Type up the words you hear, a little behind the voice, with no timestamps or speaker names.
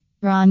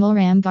Romil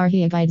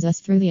Ramgarhia guides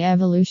us through the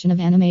evolution of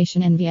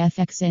animation and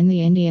VFX in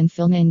the Indian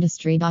film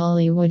industry.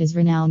 Bollywood is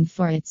renowned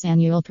for its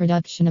annual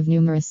production of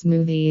numerous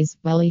movies,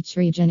 while each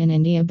region in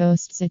India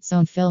boasts its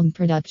own film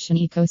production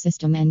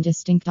ecosystem and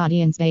distinct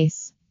audience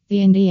base.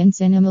 The Indian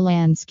cinema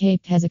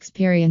landscape has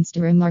experienced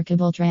a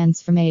remarkable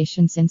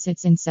transformation since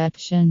its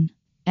inception.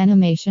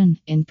 Animation,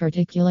 in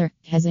particular,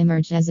 has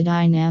emerged as a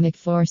dynamic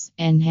force,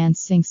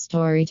 enhancing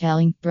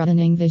storytelling,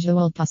 broadening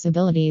visual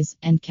possibilities,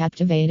 and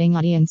captivating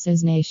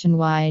audiences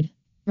nationwide.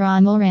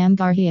 Romil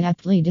Ramgarhia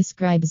aptly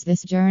describes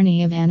this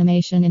journey of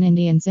animation in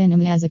Indian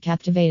cinema as a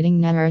captivating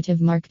narrative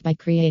marked by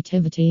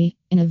creativity,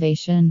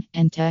 innovation,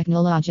 and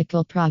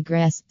technological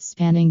progress,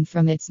 spanning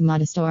from its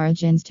modest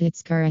origins to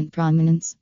its current prominence.